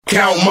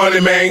Count money,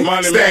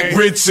 man. Stack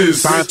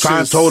riches. Try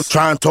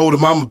and told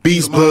him I'm a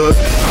beast, bud.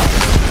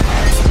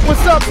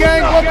 What's up,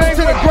 gang? Welcome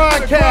to the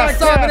Grindcast.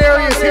 Simon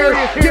Arias here.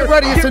 Get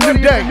ready, it's a new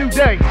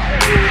day.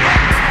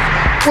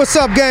 What's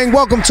up, gang?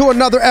 Welcome to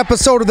another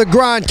episode of the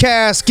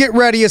Grindcast. Get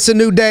ready, it's a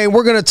new day. And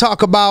we're going to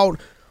talk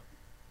about,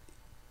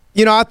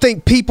 I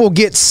think people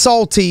get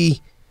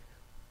salty,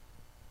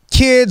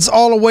 kids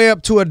all the way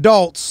up to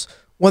adults,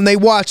 when they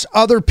watch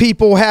other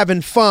people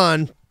having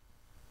fun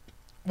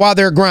while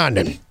they're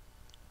grinding.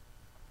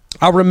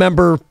 I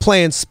remember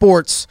playing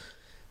sports,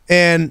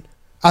 and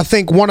I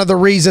think one of the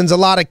reasons a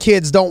lot of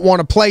kids don't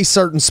want to play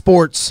certain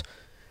sports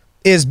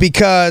is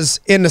because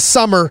in the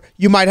summer,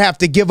 you might have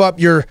to give up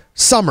your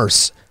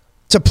summers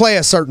to play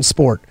a certain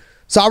sport.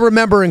 So I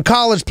remember in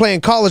college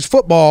playing college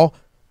football.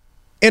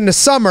 In the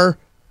summer,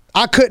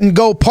 I couldn't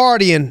go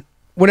partying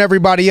when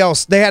everybody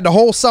else. They had the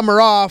whole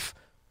summer off.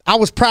 I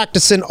was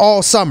practicing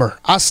all summer.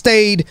 I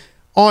stayed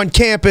on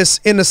campus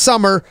in the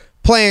summer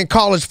playing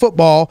college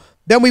football.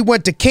 Then we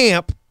went to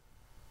camp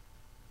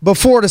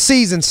before the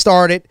season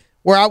started,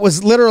 where I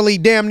was literally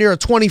damn near a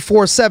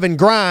 24/7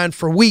 grind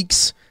for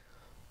weeks.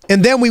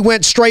 And then we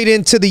went straight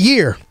into the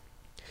year.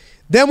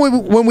 Then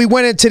when we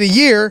went into the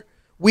year,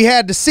 we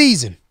had the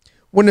season.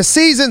 When the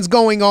season's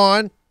going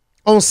on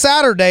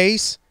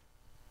Saturdays,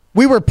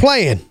 we were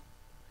playing.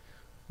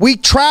 We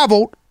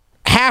traveled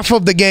half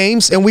of the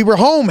games, and we were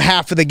home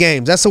half of the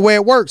games. That's the way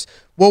it works.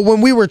 Well,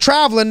 when we were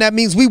traveling, that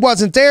means we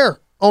wasn't there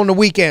on the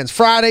weekends.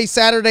 Fridays,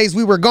 Saturdays,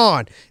 we were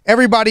gone.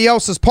 Everybody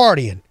else was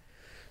partying.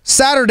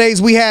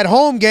 Saturdays, we had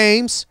home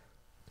games.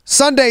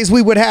 Sundays,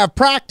 we would have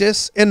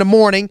practice in the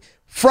morning.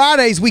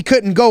 Fridays, we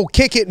couldn't go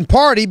kick it and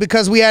party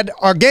because we had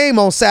our game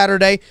on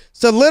Saturday.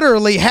 So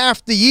literally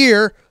half the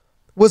year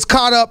was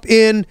caught up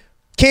in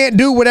can't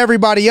do what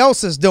everybody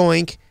else is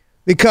doing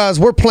because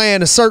we're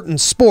playing a certain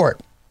sport.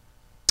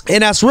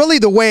 And that's really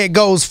the way it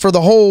goes for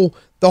the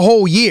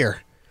whole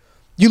year.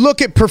 You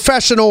look at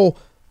professional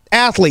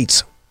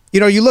athletes.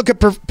 You look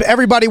at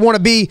everybody want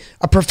to be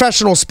a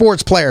professional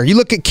sports player. You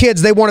look at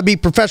kids, they want to be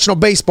professional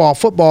baseball,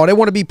 football. They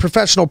want to be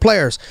professional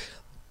players.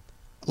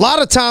 A lot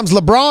of times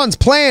LeBron's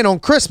playing on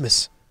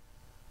Christmas.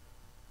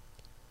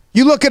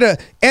 You look at an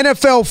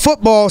NFL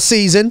football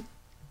season,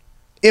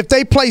 if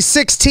they play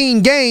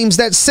 16 games,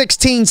 that's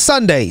 16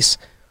 Sundays.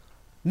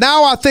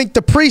 Now I think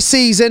the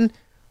preseason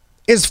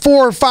is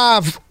 4 or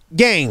 5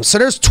 games. So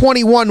there's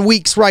 21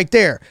 weeks right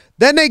there.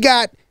 Then they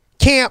got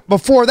camp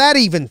before that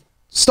even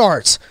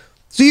starts.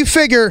 So you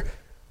figure,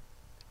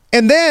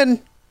 and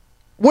then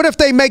what if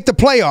they make the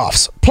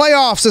playoffs?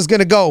 Playoffs is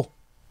going to go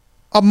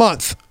a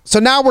month. So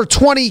now we're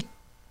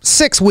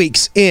 26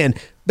 weeks in.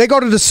 They go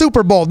to the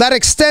Super Bowl. That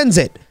extends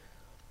it.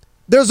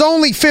 There's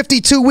only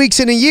 52 weeks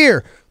in a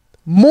year.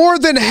 More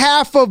than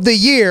half of the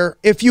year,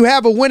 if you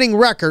have a winning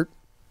record,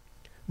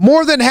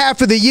 more than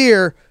half of the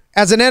year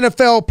as an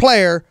NFL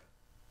player,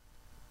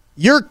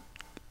 you're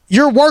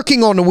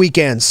working on the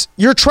weekends.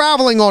 You're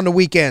traveling on the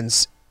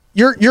weekends.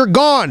 You're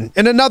gone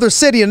in another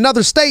city,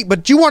 another state,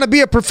 but you want to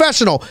be a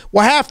professional.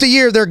 Well, half the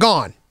year they're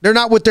gone. They're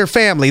not with their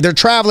family. They're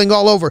traveling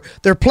all over.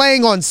 They're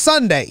playing on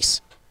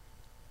Sundays.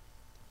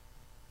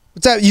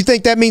 What's that? You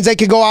think that means they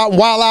can go out and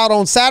wild out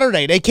on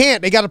Saturday? They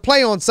can't. They got to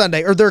play on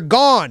Sunday or they're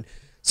gone.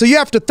 So you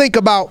have to think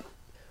about,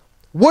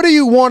 what do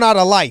you want out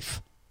of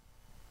life?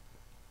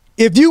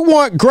 If you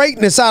want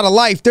greatness out of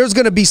life, there's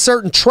going to be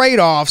certain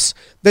trade-offs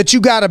that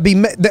you got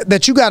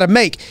to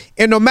make.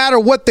 And no matter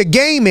what the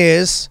game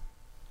is,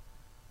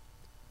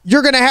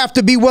 you're going to have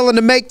to be willing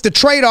to make the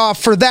trade-off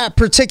for that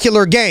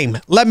particular game.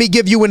 Let me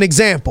give you an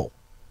example.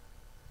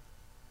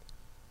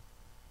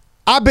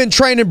 I've been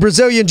training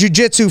Brazilian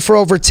Jiu-Jitsu for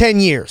over 10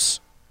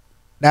 years.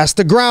 That's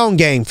the ground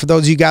game, for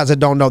those of you guys that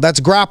don't know. That's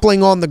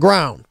grappling on the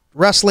ground,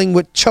 wrestling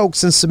with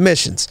chokes and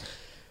submissions.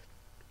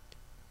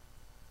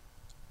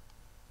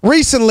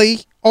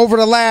 Recently, over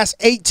the last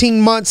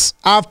 18 months,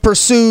 I've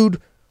pursued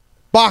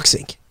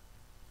boxing.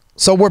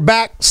 So we're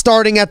back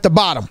starting at the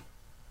bottom.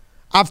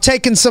 I've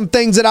taken some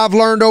things that I've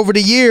learned over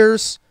the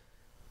years,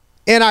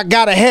 and I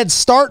got a head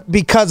start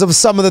because of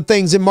some of the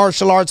things in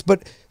martial arts,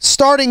 but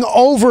starting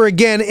over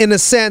again in a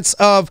sense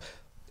of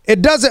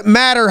it doesn't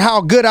matter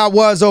how good I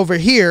was over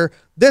here.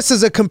 This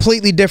is a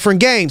completely different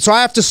game. So I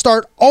have to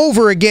start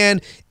over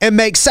again and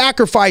make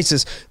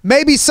sacrifices.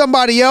 Maybe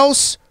somebody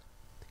else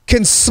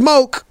can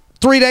smoke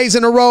 3 days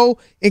in a row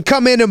and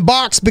come in and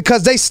box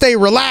because they stay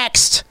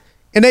relaxed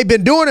and they've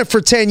been doing it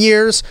for 10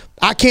 years.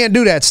 I can't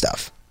do that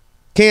stuff.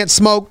 Can't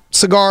smoke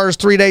cigars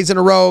 3 days in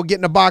a row, get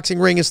in a boxing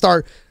ring and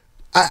start.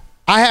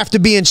 I have to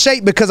be in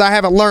shape because I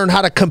haven't learned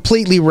how to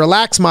completely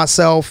relax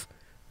myself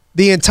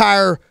the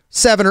entire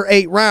 7 or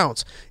 8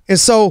 rounds. And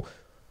so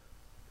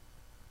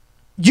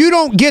you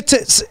don't get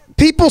to,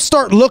 people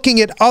start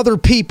looking at other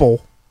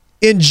people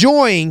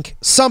enjoying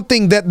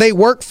something that they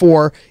work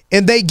for,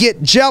 and they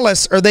get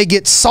jealous or they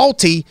get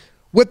salty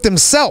with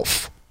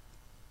themselves.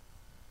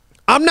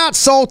 I'm not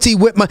salty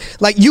with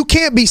you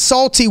can't be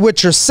salty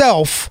with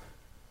yourself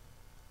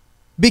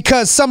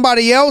because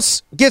somebody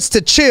else gets to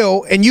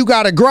chill and you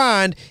got to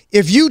grind.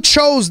 If you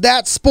chose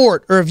that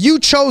sport or if you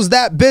chose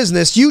that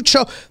business,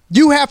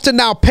 you have to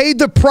now pay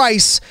the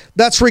price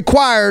that's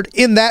required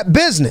in that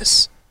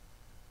business.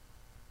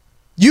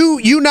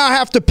 You now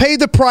have to pay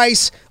the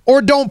price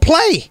or don't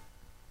play.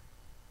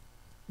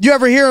 You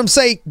ever hear them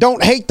say,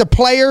 don't hate the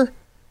player,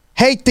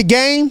 hate the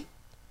game?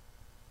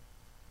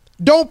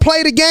 Don't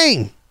play the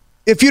game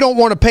if you don't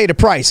want to pay the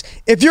price.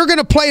 If you're going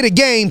to play the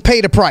game, pay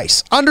the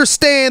price.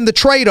 Understand the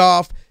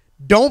trade-off.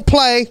 Don't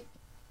play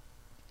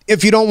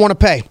if you don't want to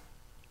pay.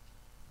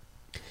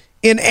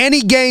 In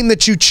any game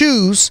that you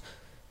choose,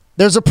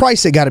 there's a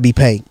price that got to be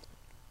paid.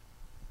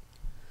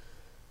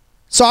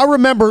 So I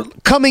remember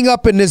coming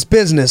up in this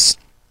business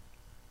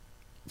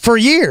for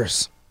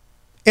years,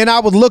 and I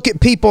would look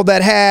at people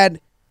that had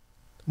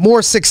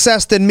more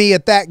success than me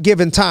at that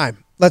given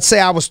time. Let's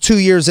say I was 2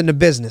 years in the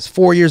business,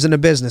 4 years in the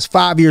business,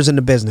 5 years in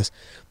the business.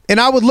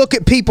 And I would look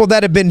at people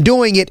that have been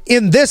doing it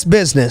in this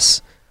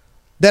business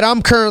that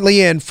I'm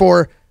currently in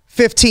for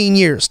 15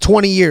 years,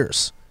 20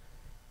 years.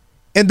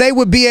 And they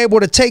would be able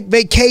to take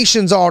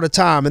vacations all the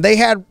time. And they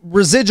had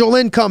residual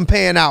income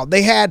paying out.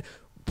 They had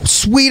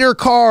sweeter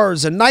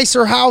cars and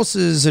nicer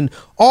houses and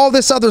all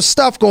this other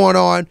stuff going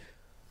on.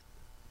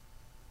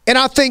 And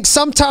I think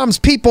sometimes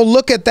people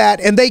look at that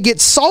and they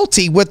get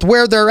salty with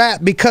where they're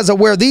at because of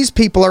where these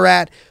people are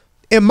at.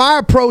 And my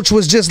approach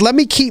was just, let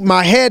me keep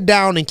my head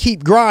down and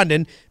keep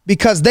grinding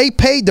because they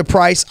paid the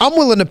price. I'm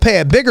willing to pay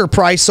a bigger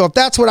price. So if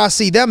that's what I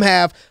see them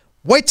have,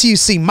 wait till you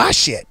see my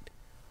shit.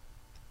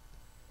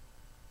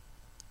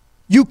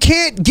 You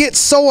can't get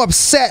so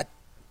upset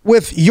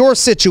with your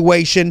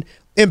situation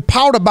and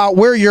pout about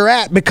where you're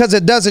at because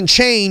it doesn't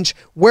change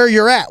where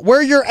you're at.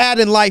 Where you're at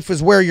in life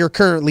is where you're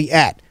currently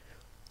at.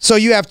 So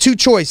you have two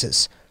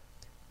choices.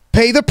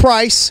 Pay the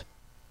price,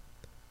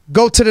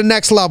 go to the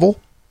next level.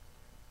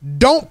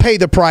 Don't pay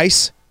the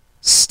price,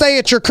 stay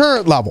at your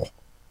current level.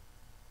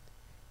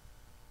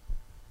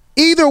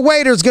 Either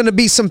way, there's going to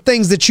be some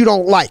things that you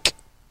don't like.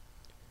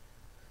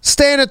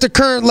 Staying at the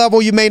current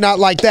level, you may not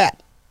like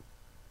that.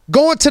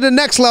 Going to the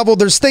next level,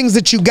 there's things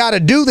that you got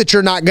to do that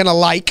you're not going to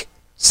like.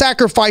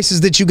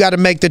 Sacrifices that you got to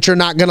make that you're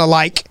not going to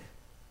like.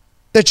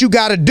 That you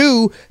got to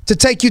do to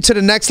take you to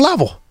the next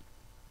level.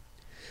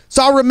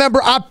 So I remember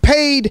I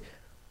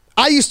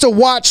used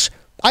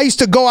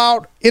to go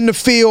out in the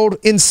field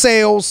in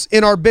sales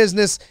in our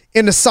business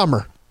in the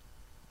summer.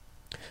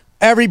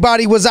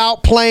 Everybody was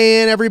out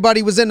playing.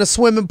 Everybody was in the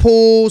swimming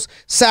pools.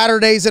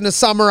 Saturdays in the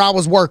summer, I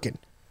was working.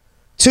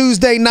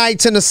 Tuesday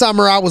nights in the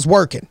summer, I was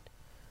working.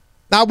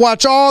 I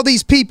watch all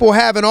these people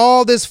having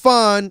all this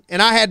fun,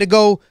 and I had to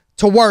go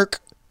to work,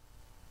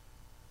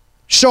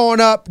 showing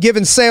up,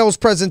 giving sales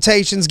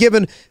presentations,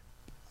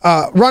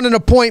 running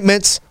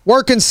appointments,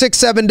 working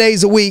 6-7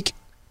 days a week.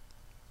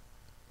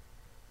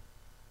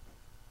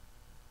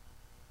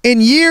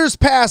 And years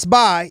passed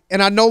by,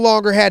 and I no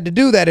longer had to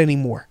do that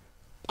anymore.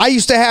 I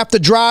used to have to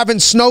drive in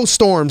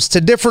snowstorms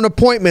to different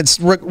appointments,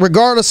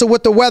 regardless of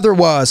what the weather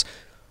was.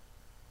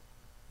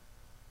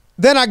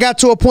 Then I got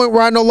to a point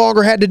where I no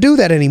longer had to do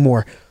that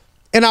anymore.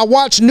 And I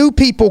watched new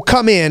people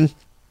come in,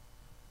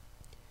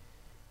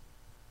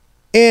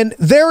 and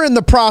they're in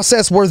the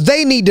process where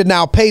they need to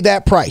now pay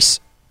that price.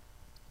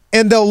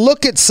 And they'll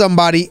look at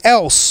somebody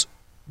else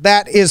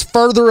that is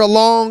further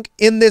along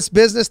in this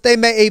business. They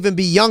may even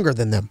be younger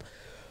than them.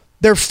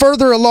 They're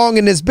further along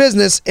in this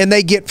business and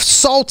they get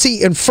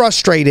salty and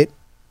frustrated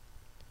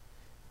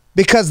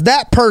because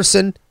that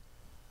person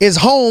is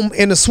home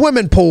in a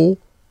swimming pool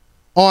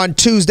on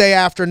Tuesday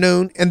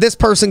afternoon and this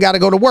person got to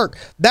go to work.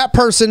 That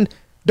person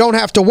don't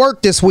have to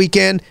work this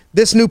weekend.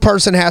 This new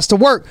person has to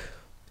work.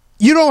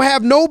 You don't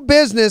have no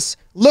business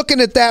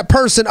looking at that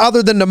person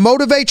other than to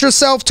motivate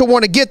yourself to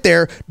want to get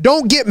there.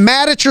 Don't get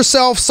mad at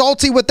yourself,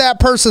 salty with that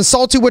person,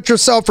 salty with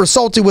yourself, or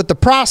salty with the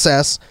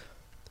process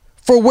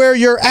for where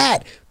you're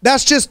at.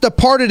 That's just the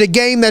part of the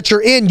game that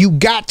you're in. You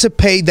got to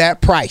pay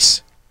that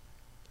price.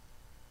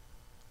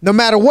 No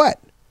matter what.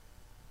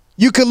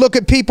 You could look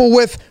at people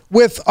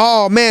with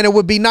oh man, it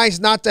would be nice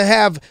not to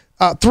have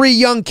 3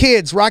 young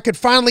kids where I could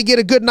finally get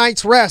a good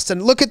night's rest.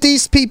 And look at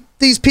these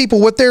people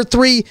with their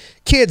 3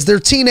 kids, they're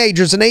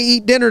teenagers, and they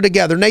eat dinner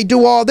together and they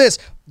do all this.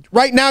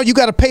 Right now, you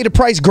got to pay the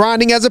price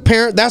grinding as a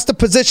parent. That's the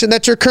position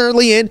that you're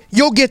currently in.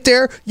 You'll get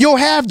there. You'll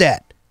have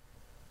that.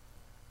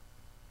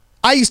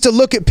 I used to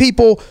look at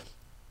people,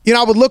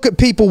 I would look at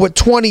people with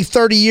 20,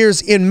 30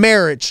 years in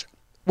marriage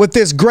with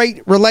this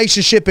great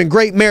relationship and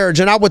great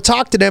marriage. And I would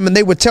talk to them and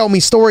they would tell me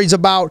stories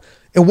about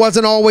it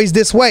wasn't always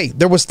this way.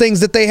 There was things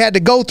that they had to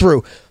go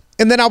through.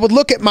 And then I would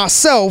look at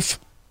myself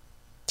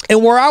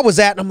and where I was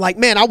at, and I'm like,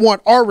 man, I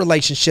want our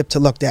relationship to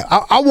look that.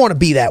 I want to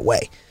be that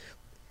way.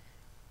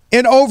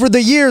 And over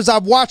the years,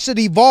 I've watched it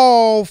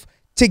evolve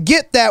to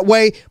get that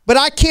way, but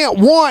I can't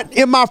want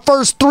in my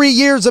first 3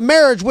 years of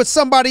marriage what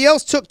somebody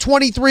else took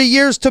 23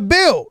 years to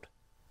build.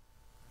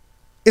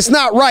 It's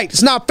not right.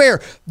 It's not fair.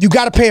 You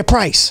got to pay a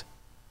price.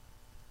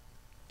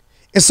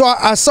 And so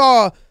I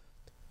saw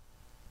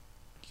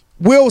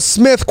Will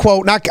Smith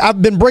quote, and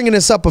I've been bringing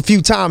this up a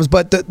few times,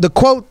 but the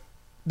quote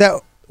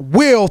that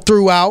Will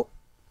threw out,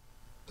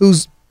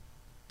 who's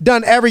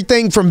done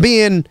everything from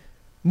being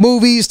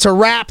movies to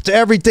rap to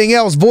everything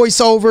else,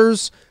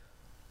 voiceovers.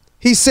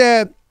 He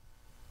said,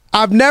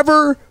 I've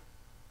never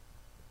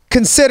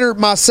considered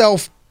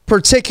myself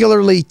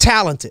particularly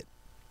talented.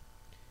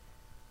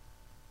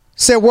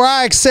 Said where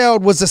I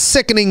excelled was a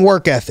sickening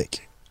work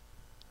ethic.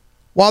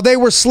 While they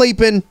were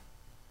sleeping,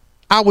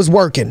 I was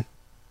working.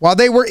 While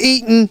they were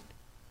eating,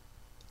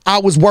 I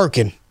was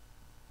working.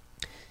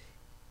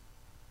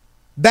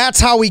 That's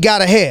how he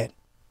got ahead.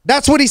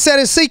 That's what he said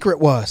his secret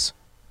was.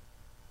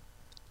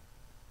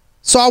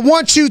 So I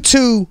want you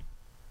to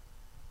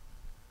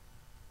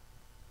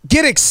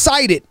get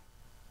excited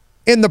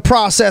in the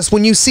process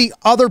when you see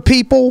other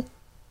people,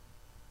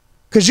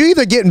 because you're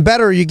either getting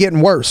better or you're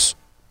getting worse.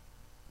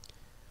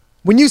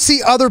 When you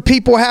see other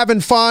people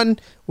having fun,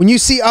 when you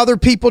see other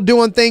people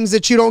doing things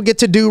that you don't get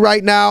to do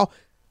right now,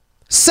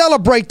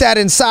 celebrate that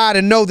inside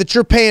and know that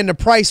you're paying the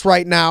price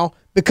right now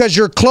because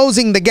you're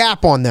closing the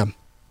gap on them.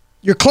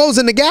 You're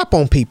closing the gap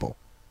on people.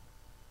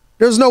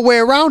 There's no way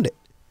around it.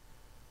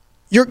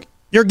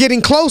 You're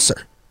getting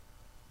closer.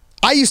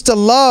 I used to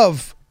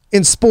love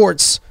in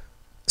sports,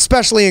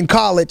 especially in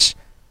college,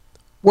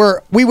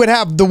 where we would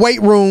have the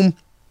weight room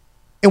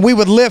and we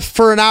would lift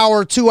for an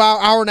hour, 2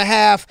 hour, hour and a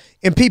half,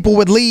 and people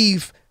would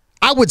leave.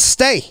 I would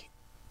stay.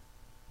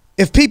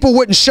 If people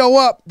wouldn't show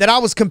up that I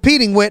was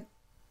competing with,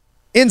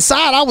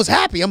 inside I was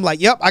happy. I'm like,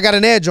 yep, I got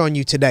an edge on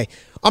you today.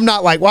 I'm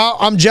not like, well,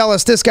 I'm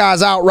jealous this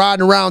guy's out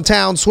riding around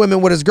town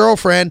swimming with his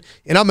girlfriend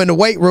and I'm in the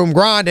weight room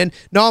grinding.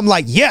 No, I'm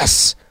like,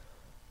 yes,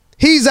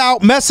 he's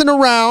out messing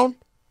around,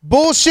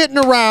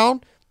 bullshitting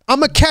around. I'm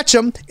going to catch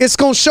him. It's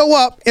going to show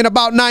up in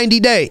about 90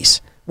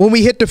 days when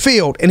we hit the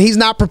field and he's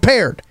not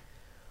prepared.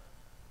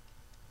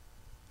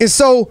 And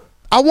so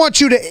I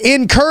want you to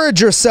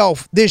encourage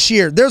yourself this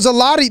year. There's a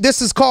lot of,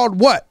 this is called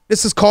what?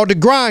 This is called the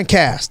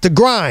Grindcast, the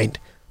grind.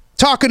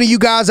 Talking to you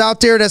guys out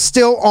there that's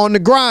still on the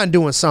grind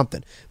doing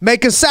something,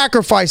 making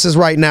sacrifices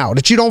right now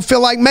that you don't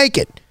feel like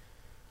making.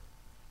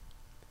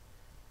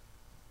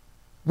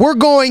 We're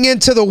going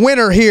into the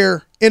winter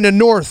here in the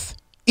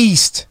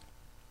Northeast.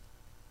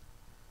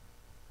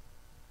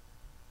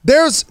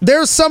 There's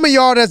some of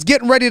y'all that's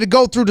getting ready to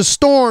go through the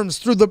storms,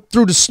 through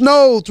the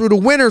snow, through the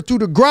winter, through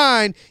the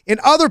grind, and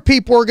other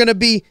people are going to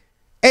be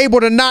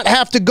able to not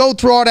have to go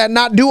through all that,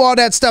 not do all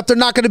that stuff. They're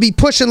not going to be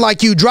pushing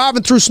like you,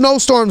 driving through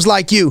snowstorms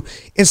like you.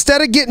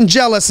 Instead of getting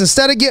jealous,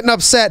 instead of getting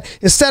upset,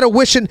 instead of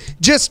wishing,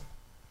 just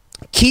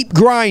keep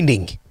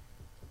grinding.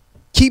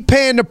 Keep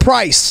paying the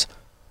price.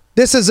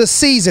 This is a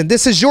season.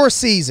 This is your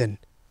season.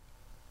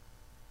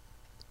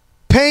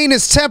 Pain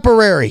is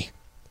temporary.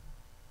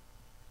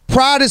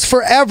 Pride is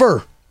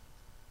forever.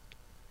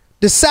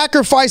 The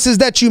sacrifices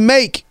that you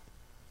make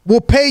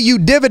will pay you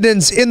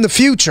dividends in the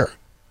future.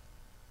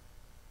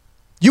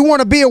 You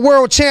want to be a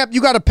world champ, you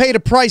got to pay the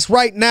price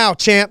right now,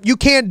 champ. You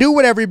can't do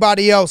what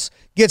everybody else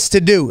gets to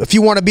do if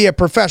you want to be a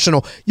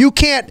professional. You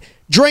can't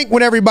drink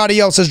when everybody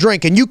else is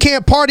drinking. You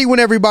can't party when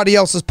everybody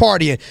else is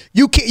partying.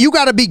 You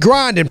got to be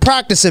grinding,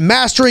 practicing,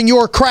 mastering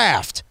your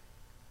craft.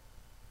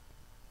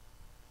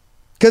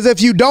 Because if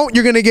you don't,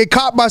 you're going to get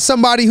caught by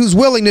somebody who's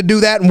willing to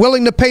do that and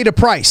willing to pay the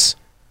price.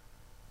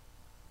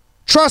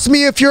 Trust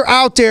me, if you're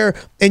out there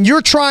and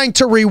you're trying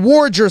to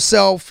reward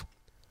yourself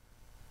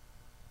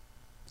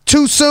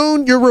too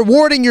soon, you're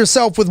rewarding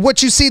yourself with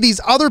what you see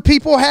these other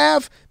people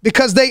have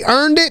because they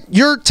earned it.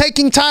 You're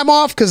taking time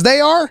off because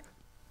they are.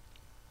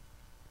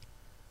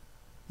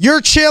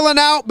 You're chilling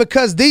out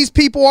because these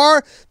people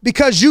are,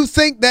 because you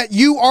think that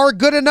you are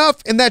good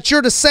enough and that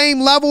you're the same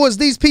level as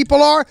these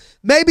people are.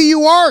 Maybe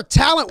you are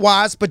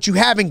talent-wise, but you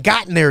haven't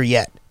gotten there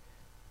yet.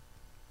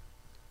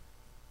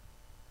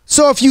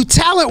 So if you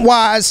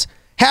talent-wise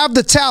have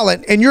the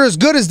talent and you're as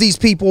good as these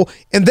people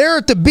and they're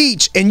at the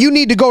beach and you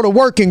need to go to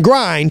work and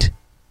grind,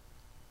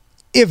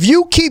 if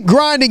you keep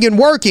grinding and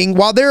working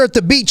while they're at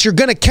the beach, you're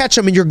going to catch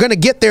them and you're going to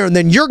get there and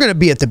then you're going to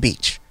be at the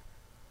beach.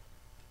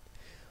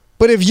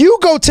 But if you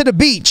go to the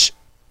beach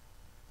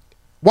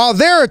while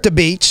they're at the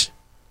beach,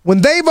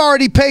 when they've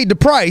already paid the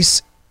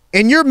price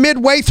and you're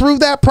midway through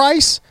that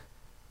price,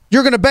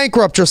 you're going to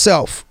bankrupt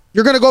yourself.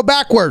 You're going to go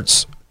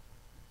backwards.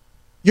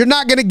 You're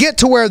not going to get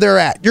to where they're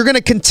at. You're going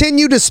to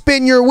continue to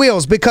spin your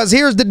wheels because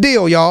here's the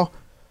deal, y'all.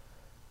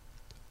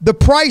 The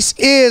price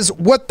is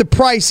what the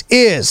price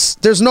is.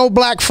 There's no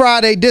Black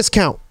Friday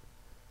discount.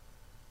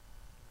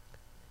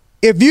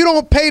 If you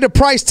don't pay the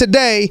price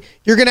today,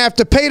 you're going to have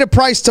to pay the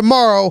price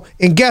tomorrow.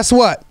 And guess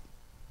what?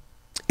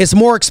 It's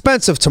more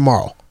expensive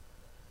tomorrow.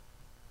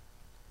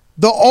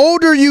 The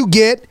older you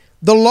get,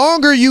 the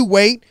longer you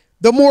wait,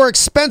 the more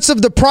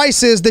expensive the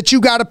price is that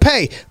you got to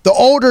pay. The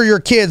older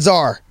your kids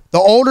are, the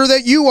older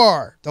that you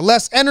are, the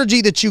less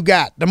energy that you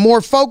got, the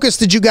more focus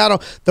that you got on,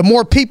 the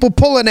more people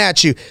pulling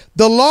at you,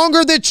 the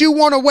longer that you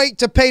want to wait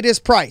to pay this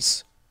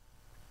price,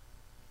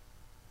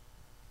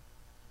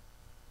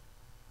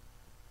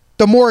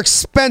 the more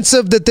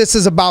expensive that this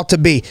is about to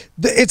be.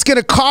 It's going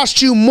to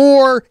cost you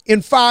more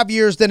in 5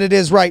 years than it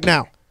is right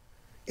now.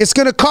 It's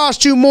going to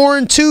cost you more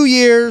in 2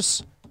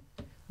 years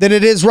than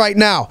it is right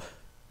now.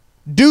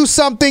 Do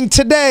something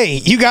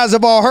today. You guys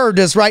have all heard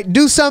this, right?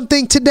 Do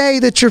something today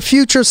that your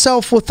future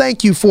self will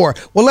thank you for.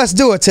 Well, let's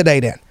do it today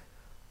then.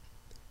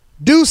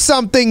 Do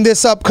something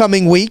this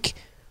upcoming week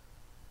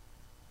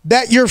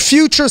that your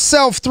future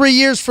self 3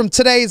 years from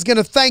today is going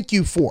to thank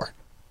you for.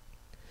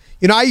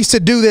 You know, I used to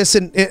do this,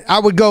 and I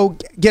would go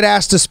get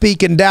asked to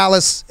speak in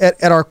Dallas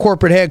at our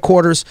corporate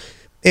headquarters,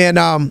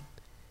 and,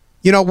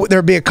 you know,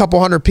 there'd be a couple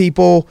hundred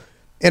people,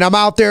 and I'm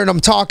out there and I'm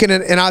talking,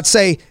 and I'd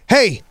say,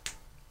 hey,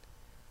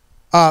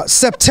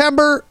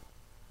 September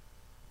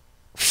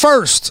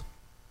 1st,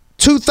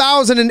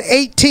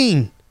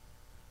 2018,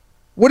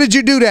 what did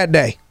you do that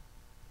day?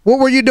 What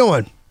were you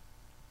doing?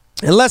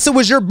 Unless it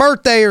was your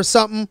birthday or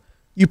something,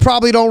 you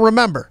probably don't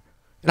remember.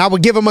 And I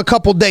would give them a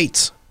couple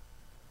dates.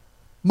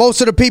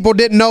 Most of the people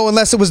didn't know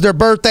unless it was their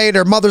birthday,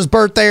 their mother's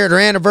birthday, or their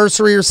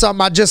anniversary or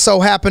something I just so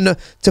happened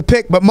to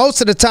pick. But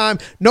most of the time,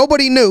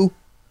 nobody knew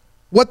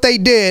what they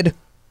did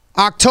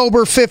October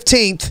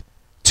 15th,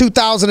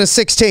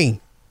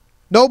 2016.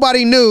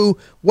 Nobody knew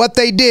what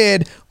they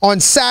did on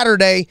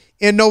Saturday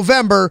in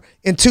November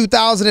in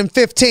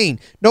 2015.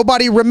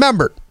 Nobody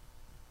remembered.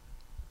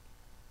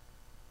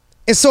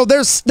 And so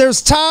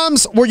there's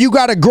times where you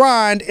got to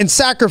grind and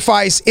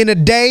sacrifice in a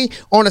day,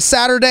 on a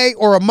Saturday,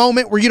 or a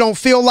moment where you don't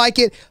feel like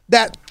it,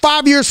 that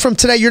 5 years from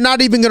today, you're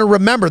not even going to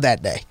remember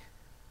that day.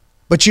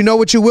 But you know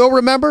what you will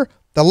remember?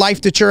 The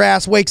life that your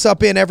ass wakes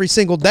up in every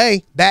single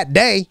day, that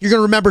day. You're going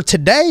to remember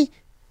today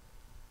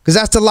because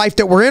that's the life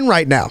that we're in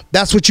right now.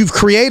 That's what you've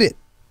created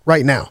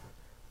right now.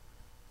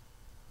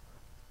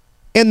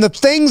 And the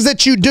things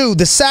that you do,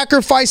 the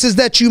sacrifices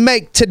that you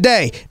make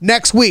today,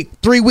 next week,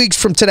 3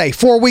 weeks from today,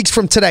 4 weeks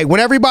from today, when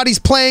everybody's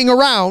playing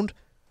around,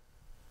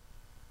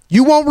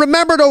 you won't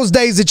remember those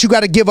days that you got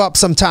to give up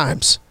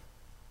sometimes.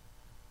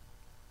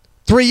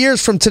 3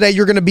 years from today,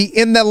 you're going to be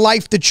in the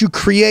life that you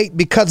create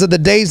because of the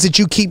days that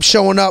you keep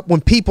showing up when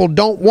people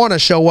don't want to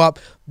show up.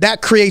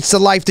 That creates the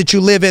life that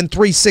you live in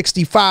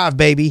 365,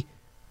 baby.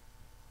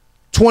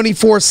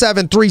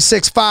 24/7,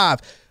 365.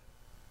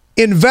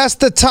 Invest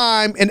the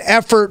time and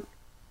effort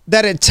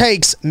that it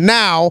takes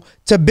now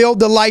to build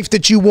the life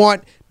that you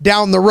want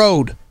down the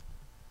road.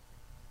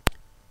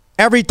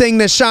 Everything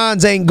that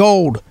shines ain't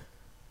gold.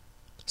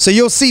 So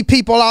you'll see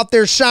people out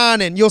there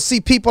shining. You'll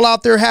see people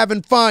out there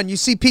having fun. You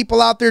see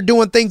people out there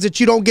doing things that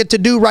you don't get to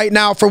do right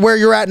now for where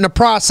you're at in the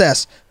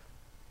process.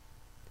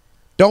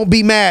 Don't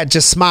be mad,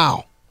 just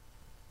smile.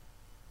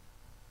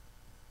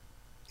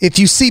 If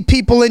you see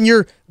people in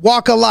your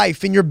walk of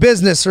life, in your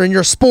business or in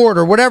your sport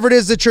or whatever it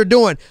is that you're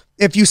doing,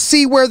 if you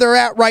see where they're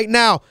at right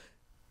now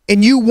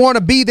and you want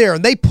to be there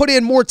and they put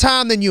in more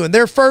time than you and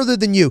they're further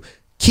than you,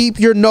 keep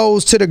your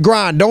nose to the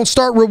grind. Don't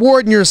start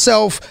rewarding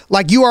yourself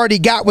like you already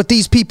got what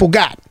these people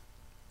got.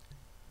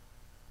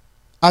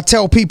 I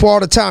tell people all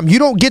the time, you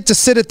don't get to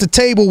sit at the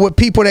table with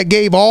people that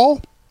gave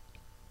all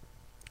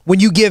when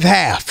you give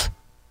half.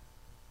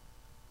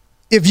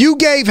 If you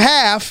gave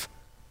half,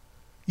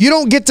 you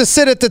don't get to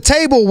sit at the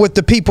table with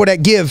the people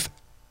that give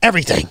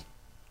everything.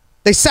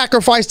 They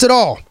sacrificed it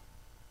all.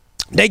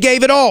 They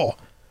gave it all.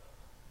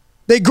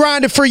 They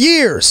grinded for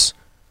years.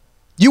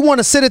 You want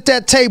to sit at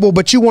that table,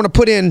 but you want to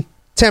put in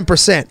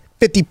 10%,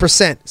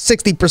 50%,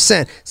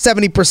 60%,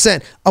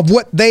 70% of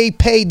what they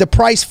paid the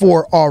price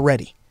for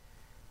already.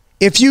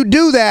 If you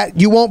do that,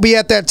 you won't be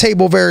at that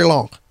table very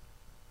long.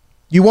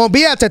 You won't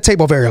be at that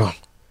table very long.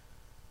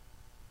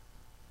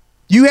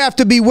 You have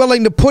to be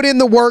willing to put in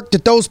the work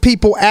that those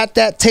people at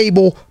that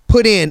table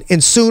put in,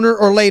 and sooner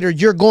or later,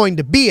 you're going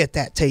to be at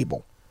that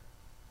table.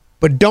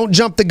 But don't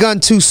jump the gun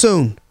too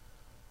soon.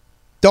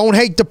 Don't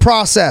hate the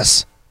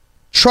process.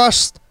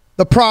 Trust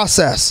the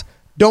process.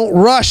 Don't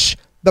rush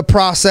the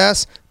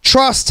process.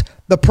 Trust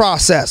the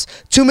process.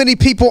 Too many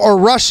people are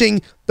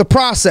rushing the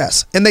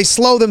process, and they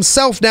slow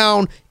themselves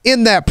down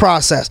in that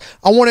process.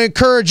 I want to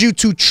encourage you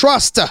to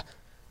trust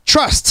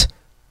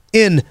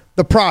in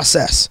the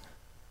process.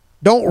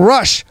 Don't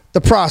rush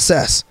the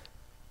process.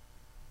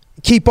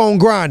 Keep on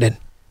grinding.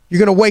 You're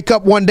going to wake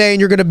up one day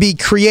and you're going to be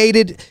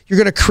created. You're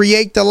going to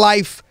create the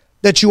life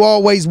that you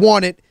always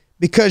wanted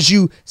because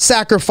you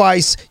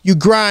sacrifice, you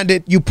grind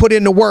it, you put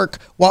in the work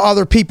while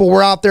other people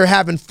were out there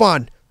having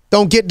fun.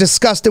 Don't get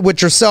disgusted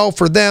with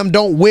yourself or them.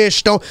 Don't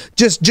wish. Don't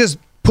just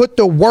put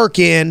the work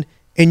in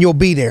and you'll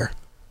be there.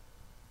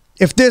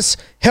 If this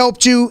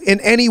helped you in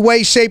any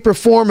way, shape, or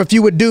form, if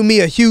you would do me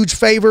a huge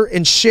favor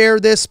and share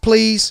this,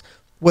 please,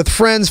 with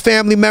friends,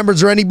 family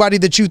members, or anybody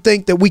that you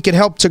think that we can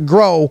help to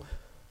grow,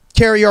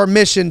 carry our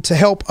mission to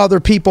help other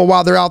people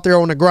while they're out there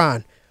on the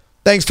grind.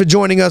 Thanks for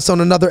joining us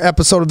on another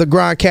episode of the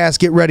Grindcast.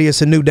 Get ready,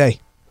 it's a new day.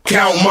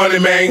 Count money,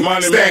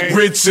 man. Stack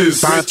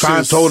riches. Try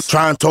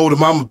and told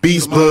him I'm a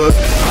beast, bud.